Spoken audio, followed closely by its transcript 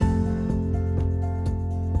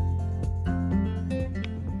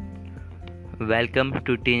Welcome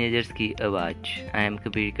to Teenagers की आवाज. I am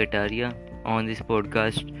Kabir Kataria. On this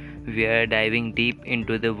podcast, we are diving deep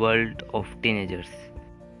into the world of teenagers.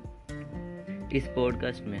 इस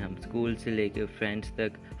podcast में हम school से लेकर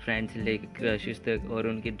फ्रेंड्स से लेकर क्रशेस तक और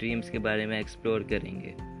उनके ड्रीम्स के बारे में एक्सप्लोर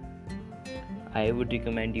करेंगे. I would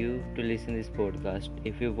recommend you to listen this podcast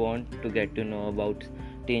if you want to get to know about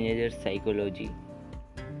teenager psychology.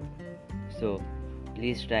 So,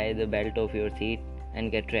 please try the belt of your seat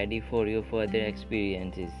and get ready for your further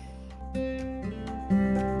experiences.